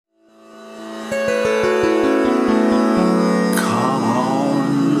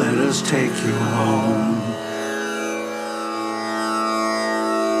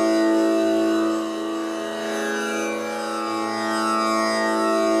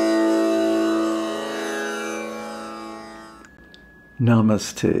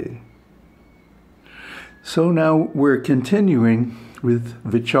Namaste. So now we're continuing with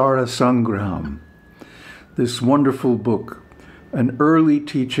Vichāra-Saṅgraha, this wonderful book, an early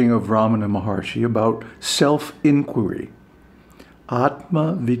teaching of Ramana Mahārṣi about self-inquiry,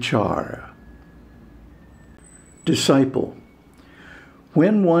 ātman vichāra. Disciple,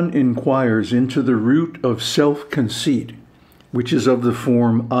 when one inquires into the root of self-conceit, which is of the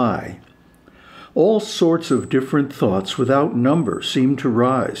form I, all sorts of different thoughts without number seem to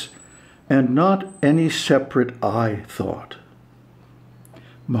rise, and not any separate I thought.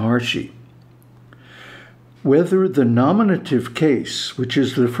 Mahārṣi, whether the nominative case, which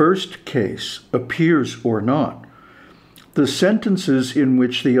is the first case, appears or not, the sentences in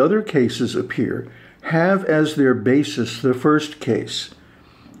which the other cases appear have as their basis the first case.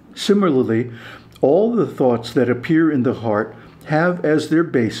 Similarly, all the thoughts that appear in the heart have as their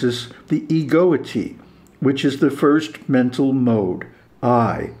basis the egoity, which is the first mental mode,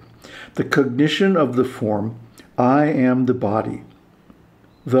 I, the cognition of the form, I am the body.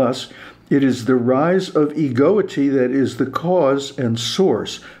 Thus, it is the rise of egoity that is the cause and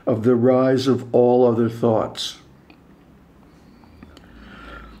source of the rise of all other thoughts.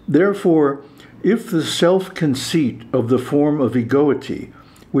 Therefore, if the self-conceit of the form of egoity,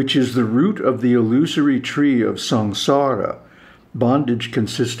 which is the root of the illusory tree of samsāra, bondage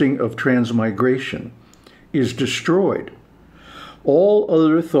consisting of transmigration, is destroyed, all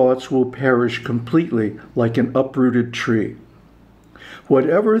other thoughts will perish completely like an uprooted tree.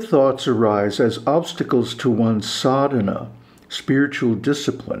 Whatever thoughts arise as obstacles to one's sādhana, spiritual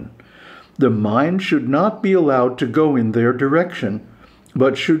discipline, the mind should not be allowed to go in their direction,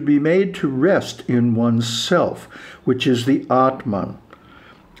 but should be made to rest in one's self, which is the ātman.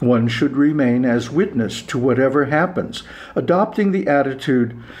 One should remain as witness to whatever happens, adopting the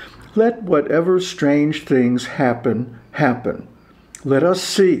attitude, let whatever strange things happen, happen. Let us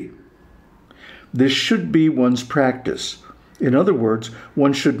see. This should be one's practice. In other words,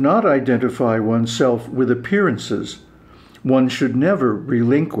 one should not identify oneself with appearances. One should never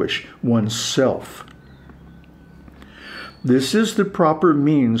relinquish oneself. This is the proper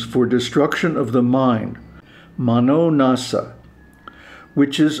means for destruction of the mind, mano-nasa,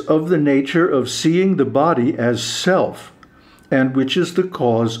 which is of the nature of seeing the body as self, and which is the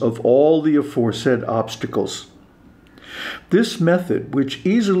cause of all the aforesaid obstacles. This method, which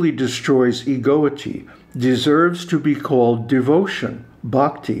easily destroys egoity, deserves to be called devotion,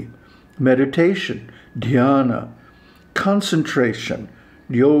 bhakti, meditation, dhyana, concentration,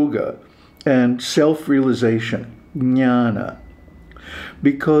 yoga, and self-realization, jnana,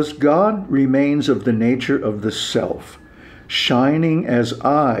 because God remains of the nature of the self, shining as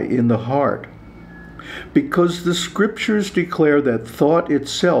I in the heart, because the scriptures declare that thought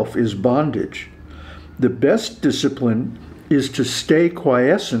itself is bondage. The best discipline is to stay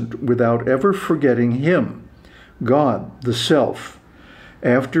quiescent without ever forgetting Him, God, the self,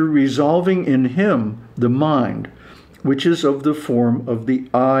 after resolving in Him the mind, which is of the form of the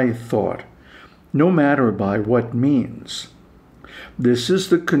I thought, no matter by what means. This is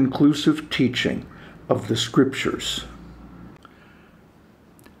the conclusive teaching of the scriptures.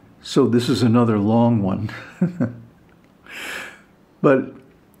 So this is another long one. But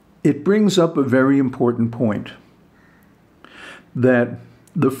it brings up a very important point, that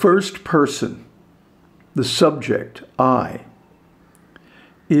the first person, the subject, I,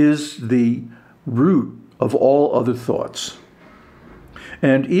 is the root of all other thoughts.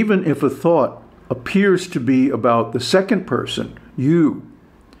 And even if a thought appears to be about the second person, you,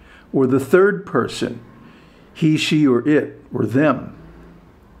 or the third person, he, she, or it, or them,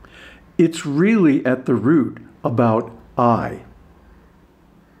 it's really at the root about I.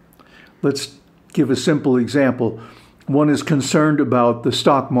 Let's give a simple example. One is concerned about the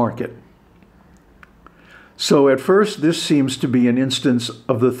stock market. So at first, this seems to be an instance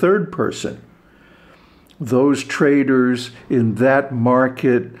of the third person. Those traders in that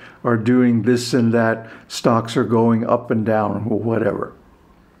market are doing this and that, stocks are going up and down, or whatever.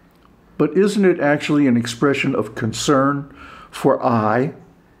 But isn't it actually an expression of concern for I?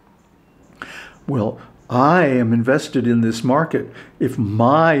 Well, I am invested in this market. If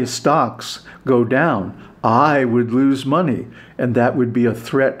my stocks go down, I would lose money, and that would be a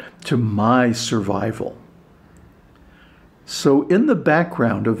threat to my survival. So in the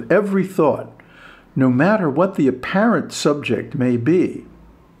background of every thought, no matter what the apparent subject may be,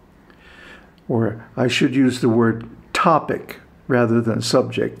 or I should use the word topic rather than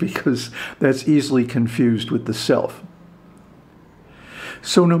subject, because that's easily confused with the self.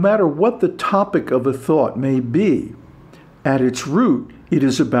 So no matter what the topic of a thought may be, at its root, it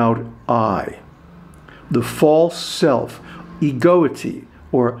is about I, the false self, egoity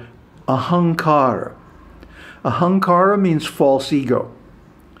or ahankara. Ahankara means false ego.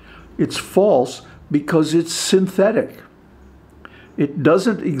 It's false because it's synthetic. It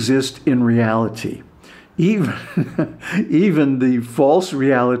doesn't exist in reality. Even the false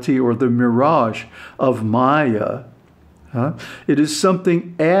reality or the mirage of Maya, it is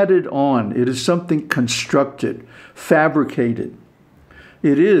something added on. It is something constructed, fabricated.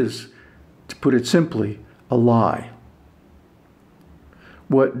 It is, to put it simply, a lie.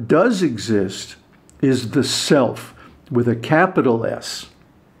 What does exist is the self with a capital S.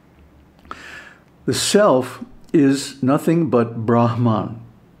 The self is nothing but Brahman.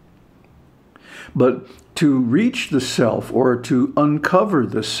 But to reach the self, or to uncover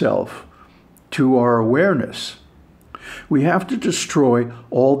the self to our awareness, we have to destroy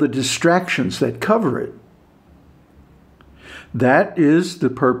all the distractions that cover it. That is the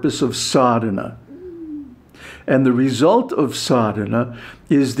purpose of sadhana. And the result of sadhana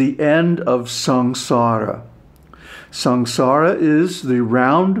is the end of samsāra. Samsāra is the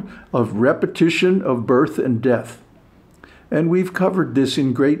round of repetition of birth and death. And we've covered this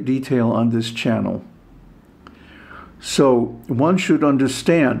in great detail on this channel. So one should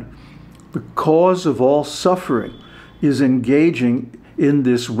understand the cause of all suffering is engaging in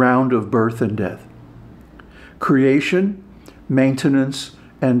this round of birth and death. Creation, maintenance,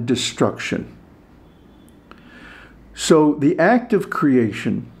 and destruction. So the act of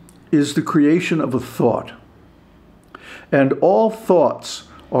creation is the creation of a thought. And all thoughts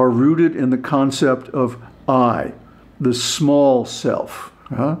are rooted in the concept of I, the small self,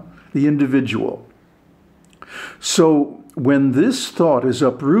 the individual. So when this thought is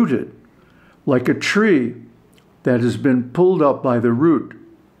uprooted, like a tree that has been pulled up by the root,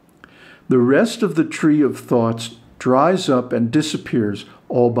 the rest of the tree of thoughts dries up and disappears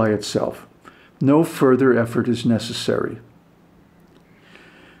all by itself. No further effort is necessary.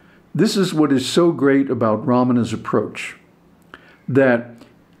 This is what is so great about Ramana's approach, that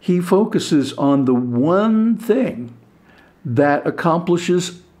he focuses on the one thing that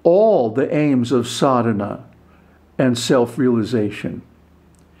accomplishes all the aims of sadhana and self-realization,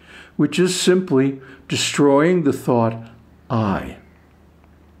 which is simply destroying the thought, I.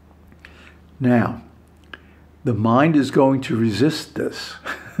 Now, the mind is going to resist this.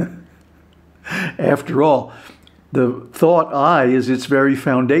 After all, the thought I is its very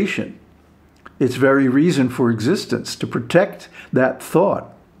foundation, its very reason for existence, to protect that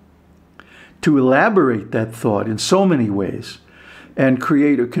thought, to elaborate that thought in so many ways, and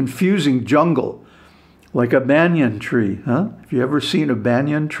create a confusing jungle, like a banyan tree. Have you ever seen a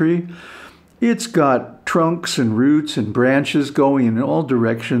banyan tree? It's got trunks and roots and branches going in all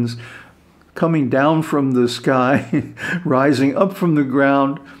directions, coming down from the sky, rising up from the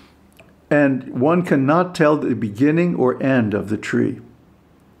ground, and one cannot tell the beginning or end of the tree.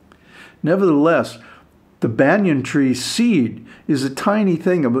 Nevertheless, the banyan tree seed is a tiny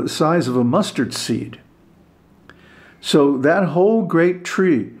thing about the size of a mustard seed. So that whole great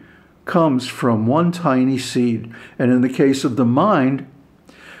tree comes from one tiny seed. And in the case of the mind,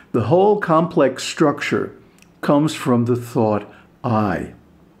 the whole complex structure comes from the thought, I.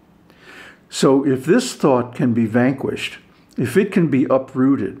 So if this thought can be vanquished, if it can be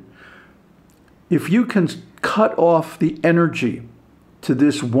uprooted, if you can cut off the energy to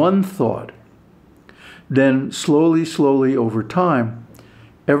this one thought, then slowly, slowly over time,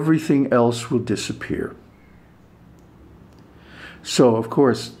 everything else will disappear. So, of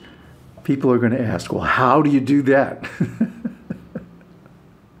course, people are going to ask, well, how do you do that?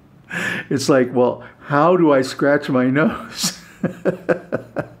 It's like, well, how do I scratch my nose?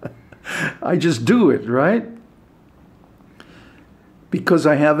 I just do it, right? Because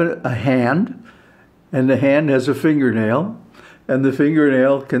I have a hand, and the hand has a fingernail, and the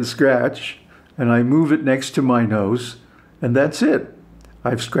fingernail can scratch, and I move it next to my nose, and that's it.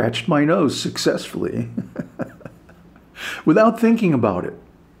 I've scratched my nose successfully without thinking about it,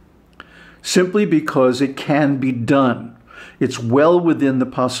 simply because it can be done. It's well within the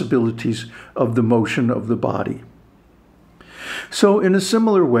possibilities of the motion of the body. So in a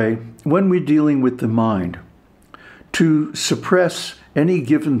similar way, when we're dealing with the mind, to suppress any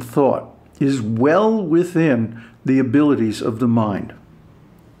given thought is well within the abilities of the mind.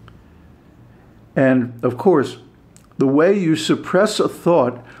 And of course, the way you suppress a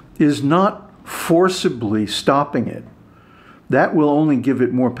thought is not forcibly stopping it. That will only give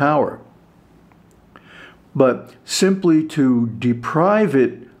it more power. But simply to deprive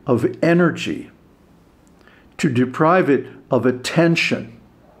it of energy, to deprive it of attention.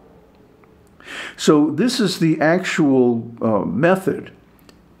 So this is the actual method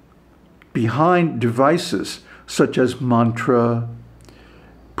behind devices such as mantra,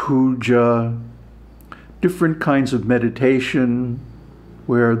 puja, different kinds of meditation,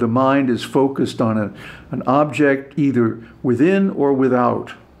 where the mind is focused on an object either within or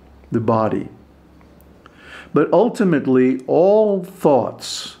without the body. But ultimately, all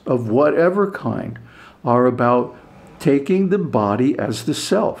thoughts of whatever kind are about taking the body as the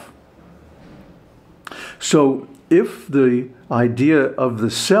self. So if the idea of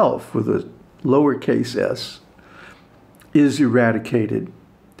the self, with a lowercase s, is eradicated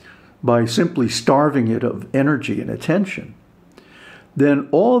by simply starving it of energy and attention, then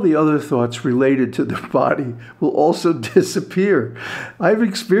all the other thoughts related to the body will also disappear. I've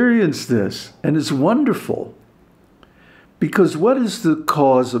experienced this, and it's wonderful. Because what is the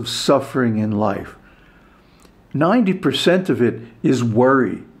cause of suffering in life? 90% of it is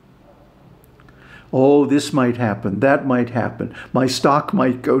worry. Oh, this might happen, that might happen. My stock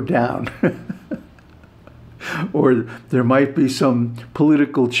might go down. Or there might be some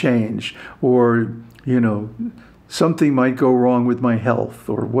political change, or, something might go wrong with my health,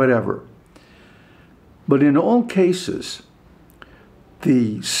 or whatever. But in all cases,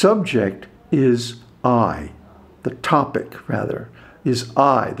 the subject is I. The topic, rather, is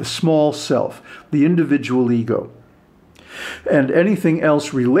I, the small self, the individual ego. And anything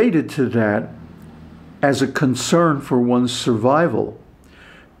else related to that, as a concern for one's survival,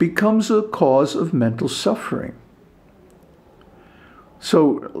 becomes a cause of mental suffering.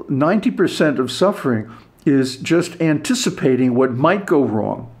 So 90% of suffering is just anticipating what might go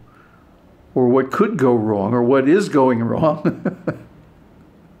wrong, or what could go wrong, or what is going wrong.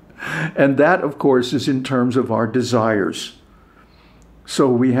 And that, of course, is in terms of our desires. So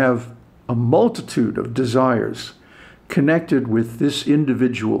we have a multitude of desires connected with this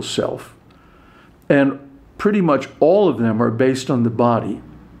individual self. And pretty much all of them are based on the body.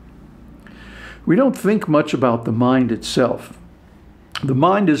 We don't think much about the mind itself. The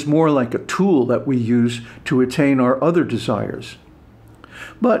mind is more like a tool that we use to attain our other desires.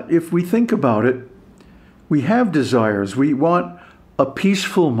 But if we think about it, we have desires. We want a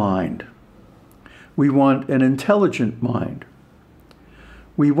peaceful mind. We want an intelligent mind.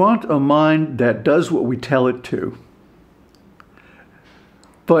 We want a mind that does what we tell it to.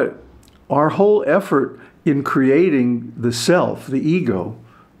 But our whole effort in creating the self, the ego,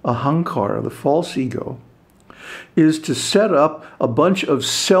 ahankara, the false ego, is to set up a bunch of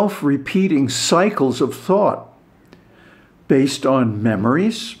self-repeating cycles of thought based on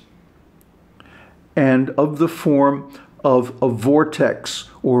memories and of the form of a vortex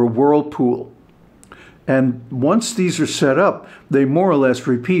or a whirlpool. And once these are set up, they more or less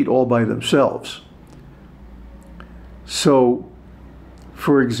repeat all by themselves. So,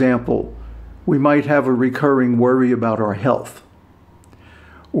 for example, we might have a recurring worry about our health,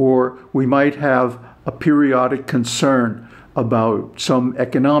 or we might have a periodic concern about some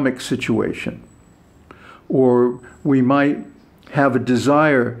economic situation, or we might have a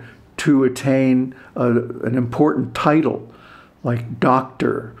desire to attain an important title like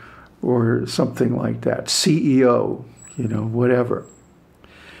doctor or something like that, CEO, whatever.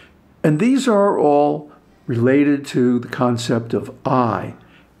 And these are all related to the concept of I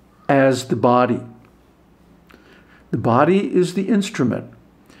as the body. The body is the instrument.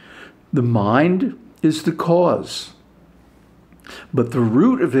 The mind is the cause. But the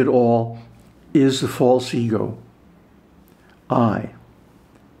root of it all is the false ego, I.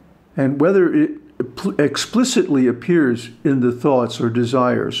 And whether it explicitly appears in the thoughts or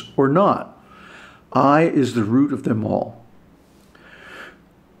desires or not, I is the root of them all.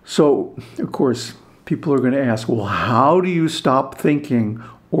 So, of course, people are going to ask, well, how do you stop thinking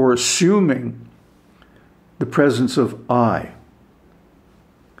or assuming the presence of I?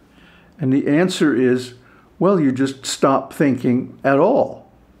 And the answer is, well, you just stop thinking at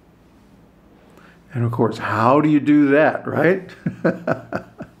all. And of course, how do you do that, right?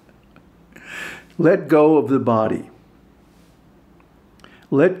 Let go of the body.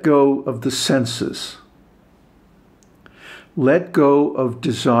 Let go of the senses. Let go of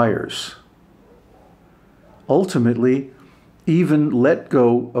desires. Ultimately, even let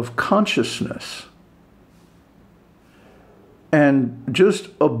go of consciousness. And just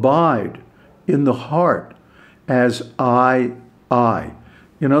abide in the heart as I.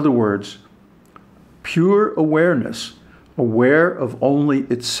 In other words, pure awareness, aware of only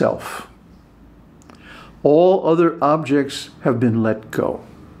itself. All other objects have been let go.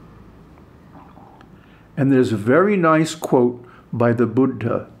 And there's a very nice quote by the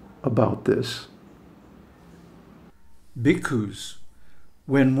Buddha about this. Bhikkhus,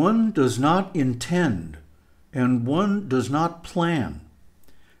 when one does not intend and one does not plan,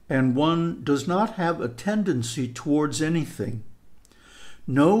 and one does not have a tendency towards anything,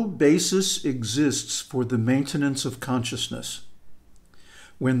 no basis exists for the maintenance of consciousness.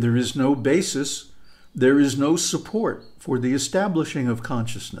 When there is no basis, there is no support for the establishing of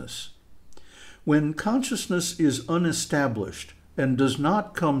consciousness. When consciousness is unestablished and does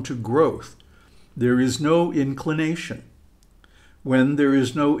not come to growth, there is no inclination. When there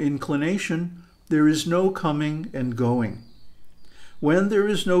is no inclination, there is no coming and going. When there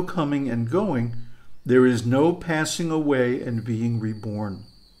is no coming and going, there is no passing away and being reborn.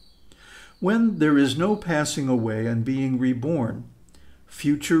 When there is no passing away and being reborn,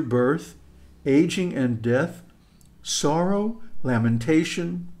 future birth, aging and death, sorrow,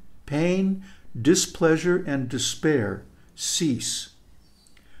 lamentation, pain, displeasure, and despair cease.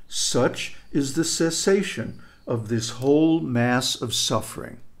 Such is the cessation of this whole mass of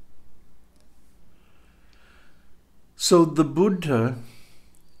suffering. So the Buddha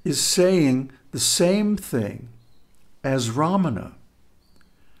is saying the same thing as Ramana,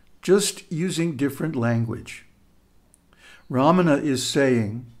 just using different language. Ramana is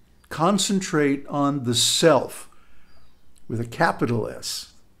saying, concentrate on the self with a capital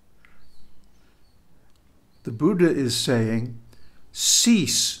S. The Buddha is saying,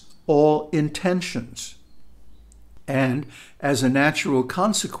 cease all intentions. And as a natural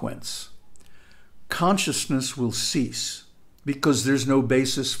consequence, consciousness will cease because there's no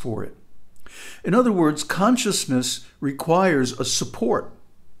basis for it. In other words, consciousness requires a support.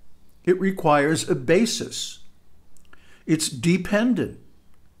 It requires a basis. It's dependent,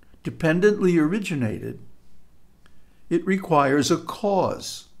 dependently originated. It requires a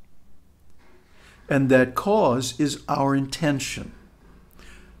cause. And that cause is our intention.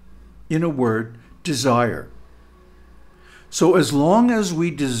 In a word, desire. So as long as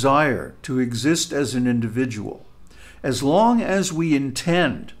we desire to exist as an individual, as long as we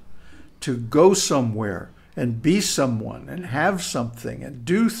intend to go somewhere and be someone and have something and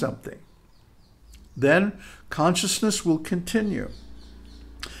do something, then consciousness will continue.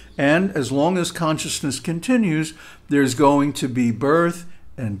 And as long as consciousness continues, there's going to be birth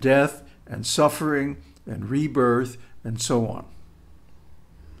and death and suffering and rebirth and so on.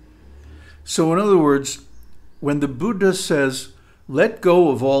 So in other words, when the Buddha says, let go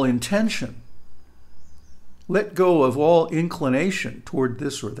of all intention, let go of all inclination toward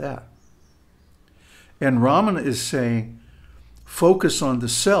this or that, and Ramana is saying, focus on the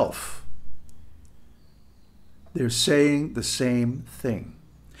self, they're saying the same thing.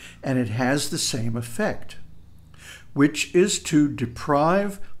 And it has the same effect, which is to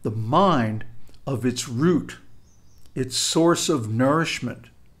deprive the mind of its root, its source of nourishment,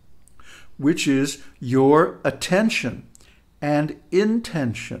 which is your attention and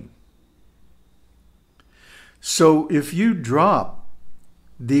intention. So if you drop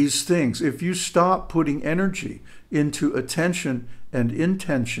these things, if you stop putting energy into attention and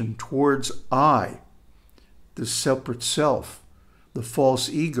intention towards I, the separate self, the false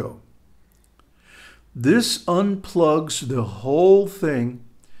ego, this unplugs the whole thing,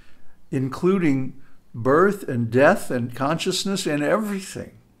 including birth and death and consciousness and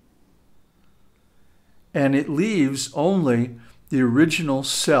everything. And it leaves only the original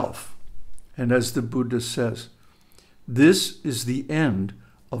self. And as the Buddha says, this is the end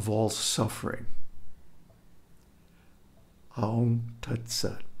of all suffering. Aum Tat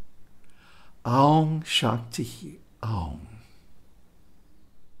Sat. Aum Shakti Aum.